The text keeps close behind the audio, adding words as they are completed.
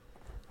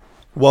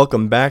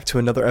Welcome back to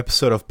another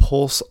episode of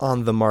Pulse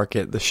on the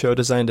Market, the show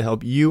designed to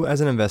help you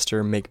as an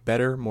investor make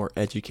better, more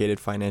educated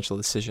financial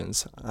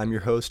decisions. I'm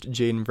your host,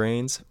 Jaden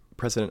Vrains,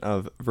 president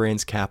of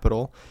Vrains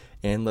Capital,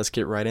 and let's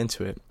get right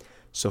into it.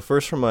 So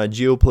first, from a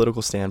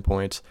geopolitical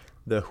standpoint,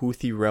 the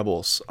Houthi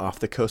rebels off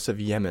the coast of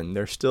Yemen,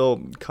 they're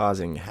still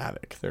causing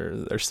havoc.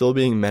 They're still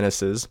being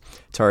menaces,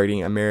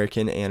 targeting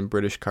American and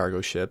British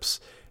cargo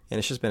ships, and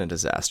it's just been a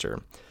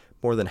disaster.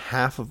 More than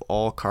half of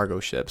all cargo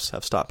ships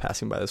have stopped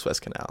passing by the Suez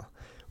Canal,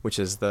 which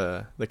is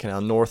the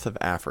canal north of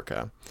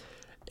Africa.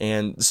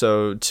 And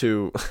so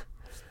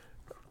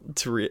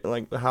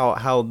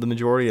how the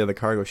majority of the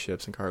cargo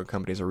ships and cargo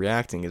companies are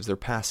reacting is they're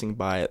passing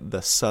by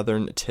the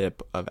southern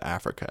tip of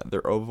Africa.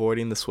 They're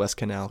avoiding the Suez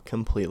Canal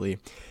completely,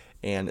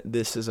 and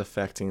this is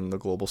affecting the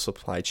global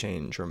supply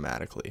chain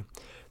dramatically.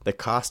 The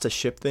cost to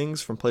ship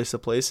things from place to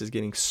place is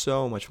getting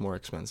so much more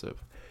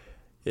expensive.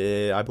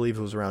 I believe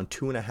it was around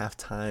 2.5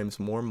 times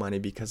more money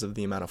because of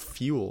the amount of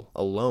fuel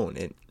alone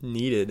it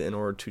needed in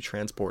order to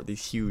transport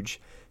these huge,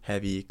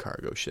 heavy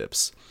cargo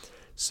ships.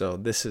 So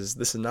this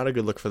is not a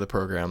good look for the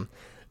program,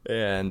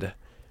 and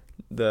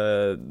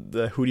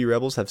the Houthi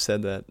rebels have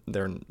said that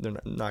they're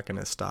not going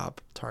to stop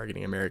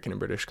targeting American and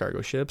British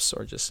cargo ships,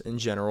 or just in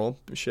general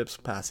ships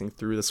passing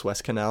through the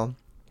Suez Canal.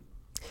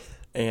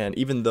 And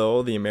even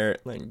though the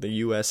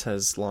U.S.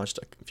 has launched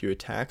a few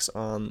attacks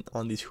on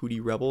these Houthi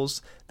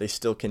rebels, they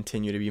still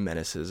continue to be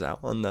menaces out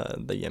on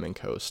the Yemen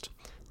coast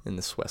in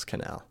the Suez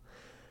Canal.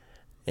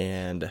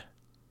 And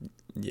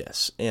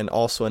yes, and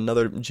also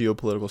another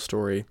geopolitical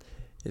story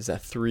is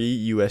that 3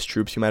 U.S.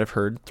 troops, you might have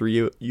heard,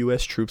 3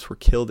 U.S. troops were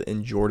killed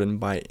in Jordan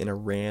by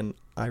an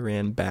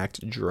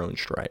Iran-backed drone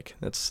strike.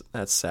 That's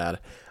sad.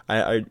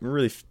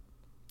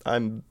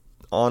 I'm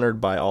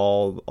honored by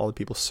all the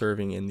people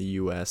serving in the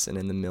U.S. and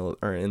in the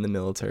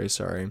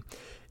military.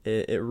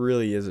 It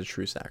really is a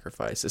true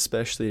sacrifice,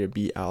 especially to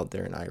be out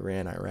there in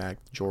Iran, Iraq,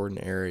 Jordan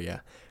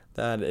area.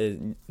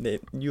 The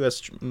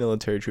U.S.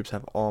 military troops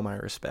have all my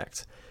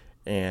respect,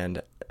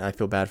 and I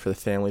feel bad for the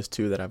families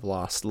too that have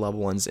lost loved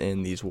ones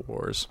in these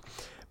wars.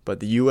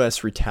 But the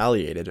U.S.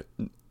 retaliated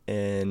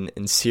in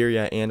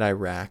Syria and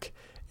Iraq,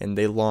 and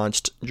they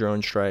launched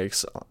drone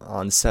strikes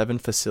on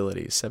 7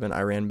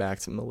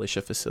 Iran-backed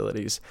militia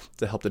facilities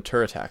to help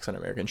deter attacks on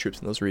American troops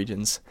in those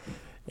regions.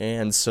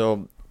 And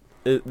so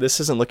this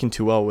isn't looking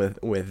too well with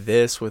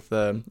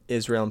the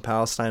Israel and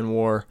Palestine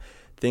war.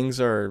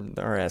 Things are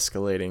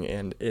escalating,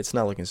 and it's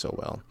not looking so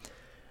well.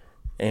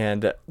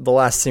 And the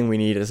last thing we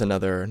need is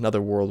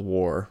another world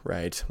war,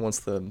 right? Once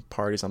the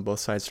parties on both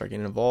sides start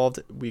getting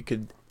involved, we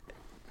could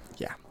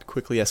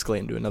quickly escalate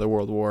into another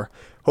world war.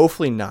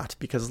 Hopefully not,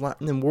 because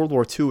in World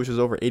War II, which was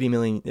over 80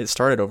 million, it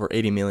started over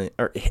 80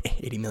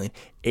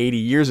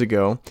 years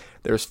ago,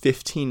 there was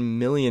 15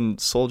 million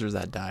soldiers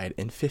that died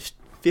and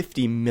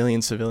 50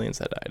 million civilians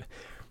that died.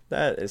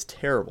 That is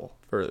terrible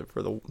for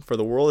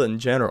the world in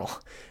general.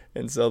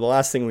 And so the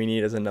last thing we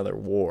need is another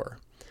war.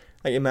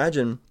 Like,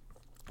 imagine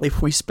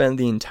if we spend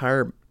the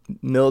entire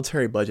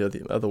military budget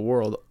of the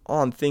world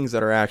on things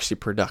that are actually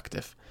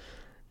productive.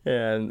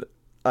 And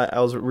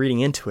I was reading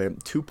into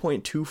it,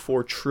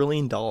 $2.24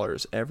 trillion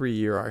every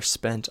year are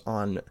spent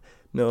on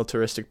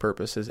militaristic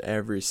purposes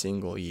every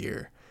single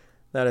year.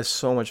 That is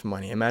so much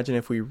money. Imagine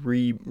if we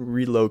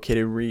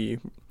relocated,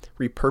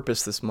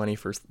 repurposed this money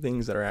for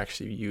things that are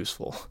actually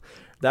useful.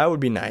 That would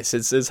be nice.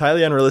 It's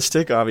highly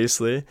unrealistic,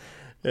 obviously,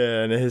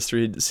 and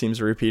history seems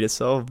to repeat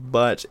itself,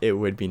 but it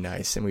would be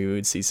nice, and we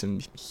would see some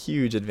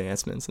huge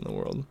advancements in the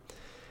world.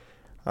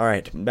 All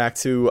right, back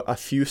to a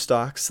few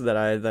stocks that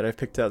I've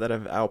picked out that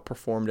have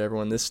outperformed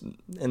everyone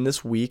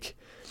this week,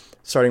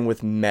 starting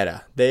with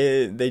Meta.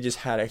 They just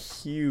had a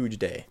huge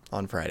day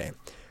on Friday.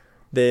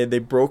 They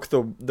broke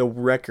the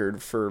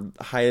record for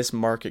highest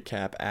market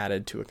cap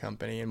added to a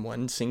company in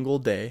one single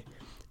day,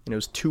 and it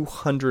was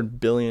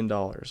 $200 billion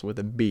with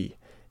a B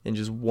in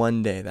just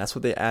one day. That's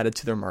what they added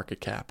to their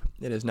market cap.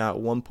 It is now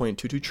at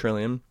 $1.22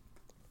 trillion.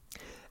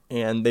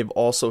 And they've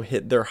also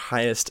hit their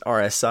highest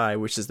RSI,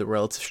 which is the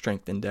Relative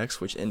Strength Index,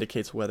 which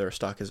indicates whether a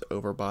stock is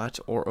overbought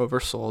or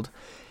oversold.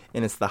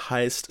 And it's the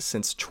highest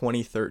since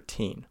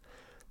 2013.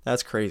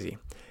 That's crazy.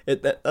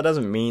 That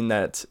doesn't mean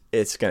that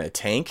it's going to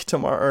tank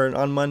tomorrow or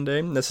on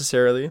Monday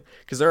necessarily,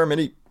 because there are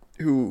many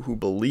who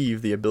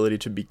believe the ability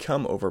to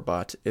become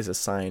overbought is a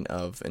sign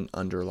of an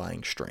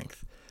underlying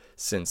strength,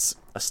 since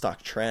a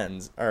stock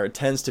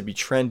tends to be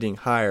trending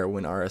higher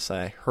when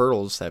RSI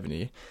hurdles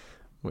 70,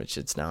 which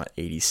it's now at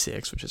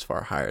 86, which is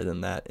far higher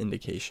than that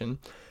indication.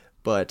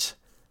 But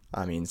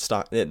I mean,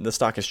 the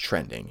stock is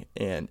trending,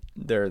 and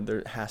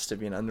there has to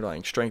be an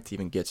underlying strength to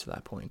even get to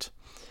that point,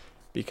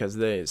 because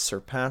they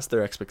surpassed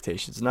their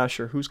expectations. Not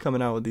sure who's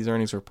coming out with these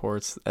earnings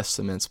reports,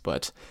 estimates,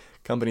 but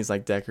companies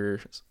like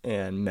Deckers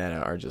and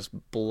Meta are just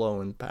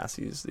blowing past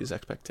these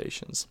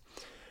expectations.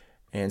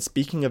 And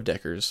speaking of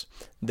Deckers,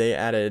 they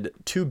added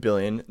 $2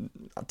 billion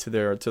to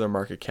their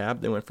market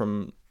cap. They went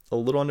from a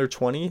little under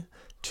 20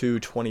 to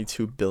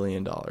 $22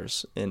 billion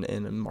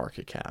in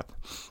market cap.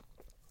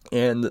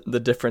 And the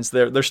difference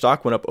there, their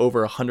stock went up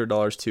over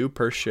 $100 too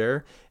per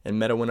share, and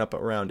Meta went up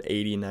around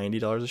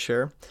 $80-$90 a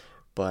share.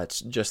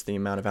 But just the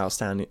amount of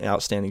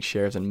outstanding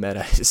shares in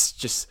Meta is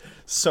just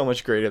so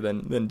much greater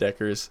than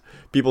Decker's.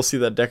 People see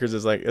that Decker's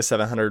is like a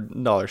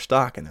 $700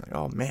 stock, and they're like,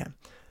 oh man,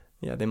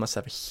 yeah, they must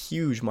have a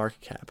huge market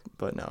cap.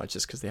 But no, it's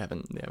just because they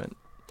haven't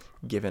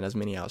given as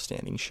many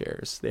outstanding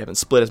shares. They haven't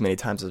split as many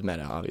times as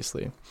Meta,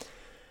 obviously.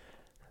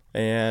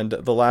 And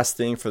the last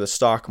thing for the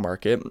stock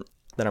market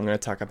that I'm going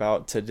to talk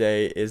about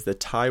today is the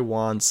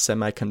Taiwan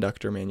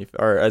semiconductor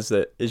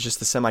is just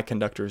the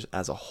semiconductors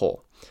as a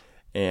whole,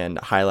 and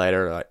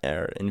highlighter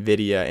are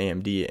NVIDIA,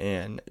 AMD,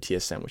 and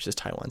TSM, which is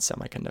Taiwan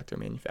Semiconductor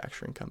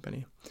Manufacturing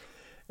Company.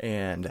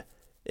 And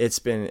it's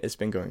been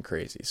going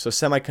crazy. So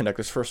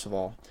semiconductors, first of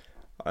all,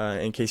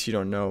 in case you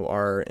don't know,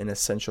 are an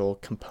essential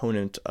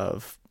component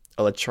of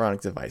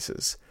electronic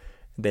devices.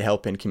 They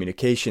help in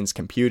communications,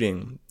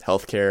 computing,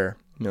 healthcare,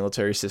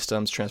 military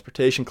systems,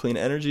 transportation, clean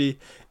energy,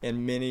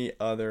 and many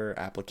other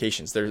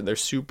applications. They're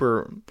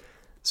super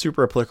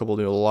applicable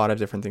to a lot of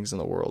different things in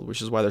the world,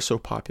 which is why they're so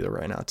popular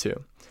right now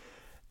too.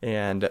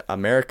 And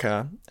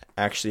America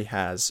actually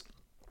has,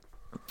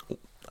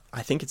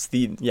 I think it's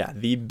the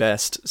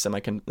best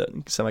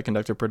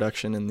semiconductor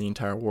production in the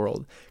entire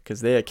world,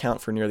 because they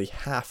account for nearly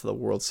half of the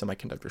world's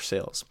semiconductor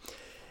sales.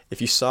 If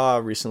you saw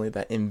recently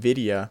that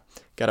NVIDIA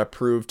got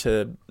approved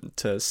to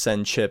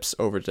send chips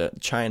over to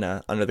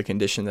China under the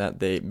condition that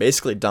they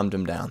basically dumbed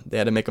them down. They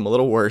had to make them a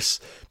little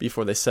worse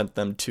before they sent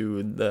them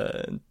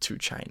to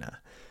China,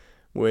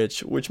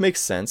 which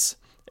makes sense.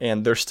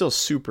 And they're still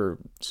super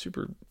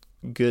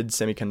good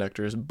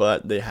semiconductors,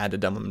 but they had to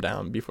dumb them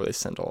down before they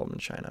sent all of them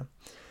to China.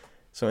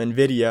 So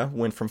NVIDIA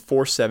went from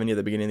 470 at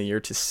the beginning of the year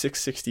to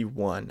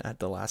 661 at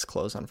the last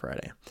close on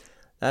Friday.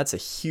 That's a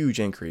huge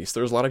increase.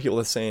 There's a lot of people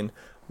that are saying,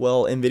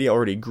 well, NVIDIA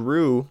already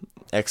grew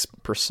X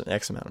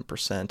amount of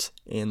percent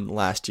in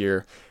last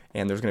year,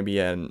 and there's going to be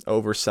an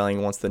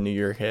overselling once the new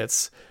year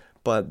hits.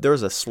 But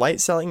there's a slight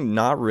selling,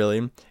 not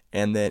really,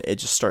 and then it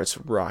just starts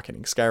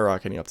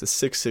skyrocketing up to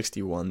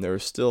 661.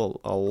 There's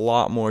still a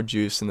lot more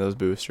juice in those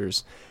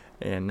boosters,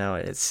 and now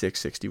it's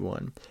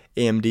 661.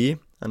 AMD,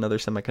 another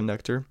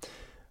semiconductor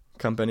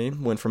company,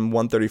 went from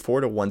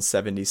 134 to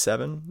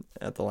 177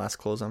 at the last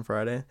close on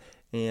Friday.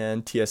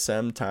 And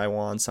TSM,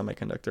 Taiwan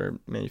Semiconductor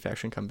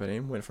Manufacturing Company,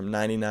 went from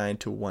 99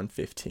 to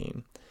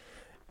 115.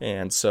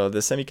 And so the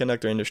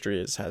semiconductor industry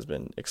has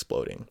been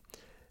exploding.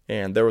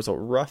 And there was a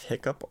rough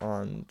hiccup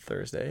on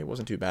Thursday. It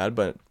wasn't too bad,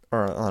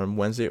 or on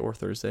Wednesday or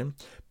Thursday.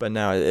 But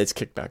now it's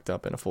kicked back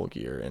up in a full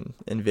gear, and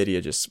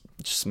NVIDIA just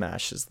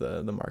smashes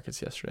the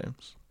markets yesterday.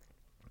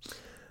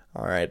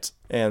 All right,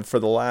 and for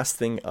the last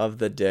thing of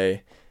the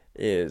day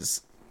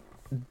is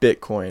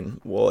Bitcoin.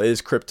 Well, it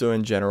is crypto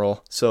in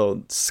general.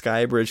 So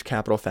Skybridge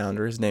Capital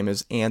founder, his name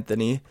is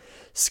Anthony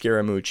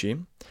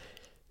Scaramucci.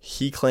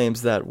 He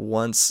claims that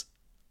once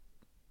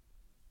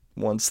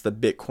the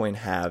Bitcoin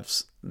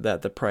halves,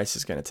 that the price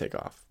is going to take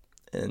off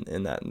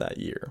within that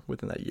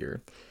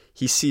year.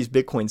 He sees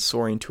Bitcoin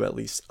soaring to at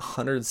least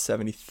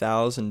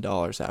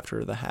 $170,000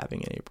 after the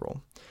halving in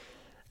April.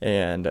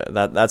 And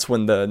that's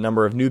when the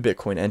number of new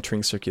Bitcoin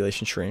entering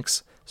circulation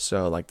shrinks.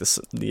 So like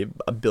the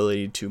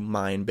ability to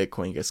mine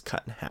Bitcoin gets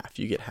cut in half.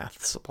 You get half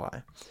the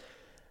supply.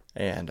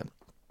 And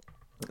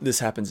this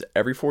happens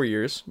every 4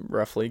 years,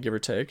 roughly, give or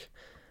take.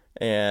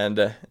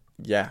 And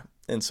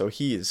and so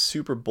he is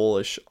super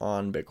bullish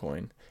on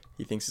Bitcoin.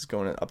 He thinks it's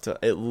going up to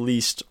at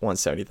least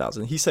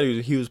 170,000. He said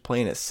he was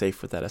playing it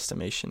safe with that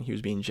estimation. He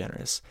was being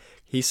generous.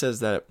 He says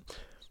that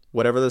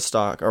whatever the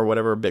stock or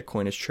whatever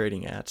Bitcoin is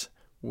trading at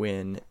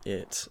when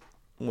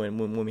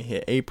we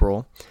hit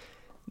April,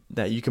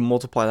 that you can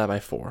multiply that by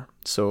 4.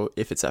 So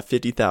if it's at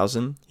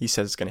 50,000, he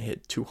says it's going to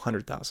hit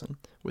 200,000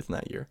 within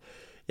that year.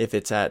 If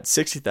it's at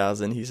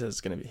 60,000, he says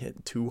it's going to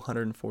hit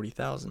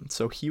 240,000.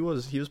 So he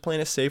was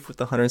playing it safe with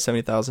the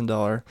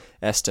 $170,000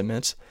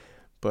 estimate,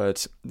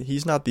 but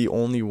he's not the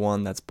only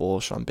one that's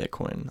bullish on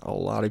Bitcoin. A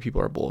lot of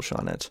people are bullish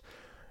on it,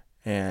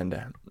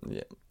 and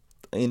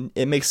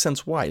it makes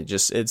sense why.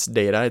 It's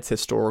data, it's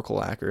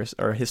historical accuracy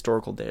or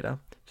historical data,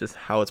 just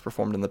how it's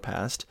performed in the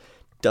past.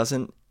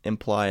 Doesn't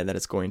imply that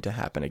it's going to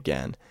happen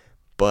again,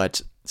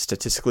 but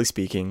statistically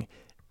speaking,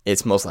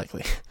 it's most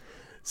likely.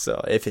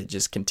 So if it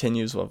just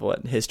continues with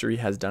what history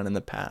has done in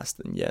the past,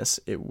 then yes,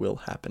 it will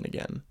happen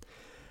again.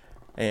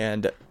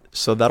 And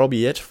so that'll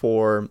be it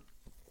for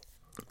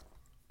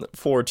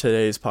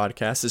today's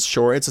podcast. It's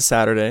short, it's a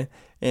Saturday,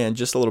 and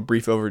just a little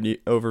brief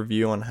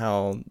overview on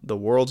how the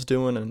world's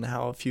doing and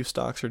how a few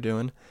stocks are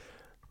doing.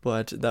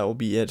 But that will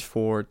be it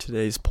for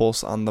today's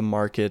Pulse on the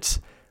Market.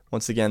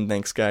 Once again,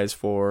 thanks guys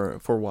for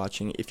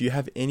watching. If you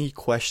have any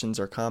questions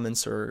or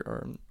comments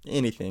or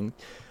anything,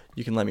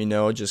 you can let me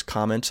know. Just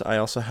comment. I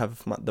also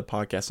have the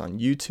podcast on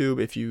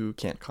YouTube if you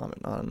can't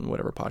comment on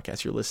whatever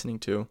podcast you're listening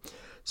to.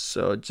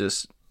 So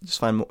just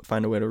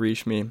find a way to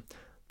reach me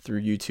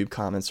through YouTube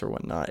comments or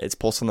whatnot. It's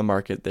Pulse on the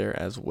Market there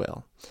as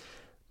well.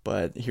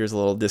 But here's a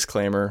little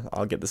disclaimer.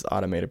 I'll get this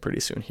automated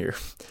pretty soon here.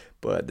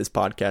 But this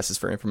podcast is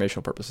for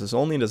informational purposes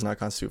only and does not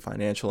constitute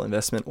financial,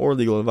 investment, or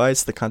legal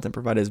advice. The content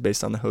provided is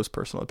based on the host's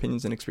personal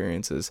opinions and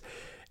experiences,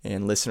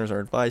 and listeners are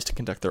advised to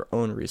conduct their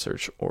own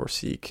research or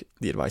seek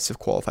the advice of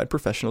qualified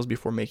professionals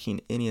before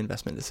making any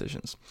investment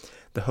decisions.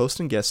 The host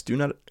and guests do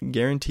not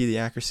guarantee the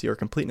accuracy or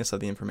completeness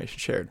of the information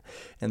shared,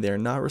 and they are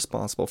not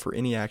responsible for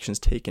any actions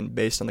taken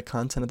based on the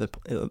content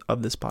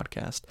of this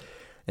podcast.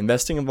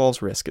 Investing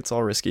involves risk. It's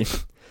all risky,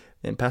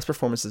 and past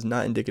performance is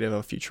not indicative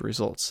of future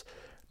results.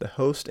 The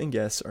host and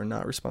guests are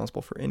not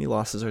responsible for any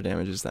losses or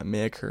damages that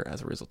may occur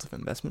as a result of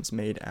investments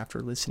made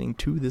after listening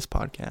to this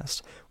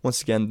podcast.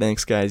 Once again,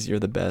 thanks guys. You're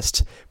the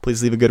best.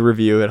 Please leave a good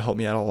review. It helped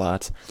me out a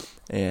lot.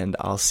 And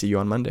I'll see you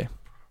on Monday.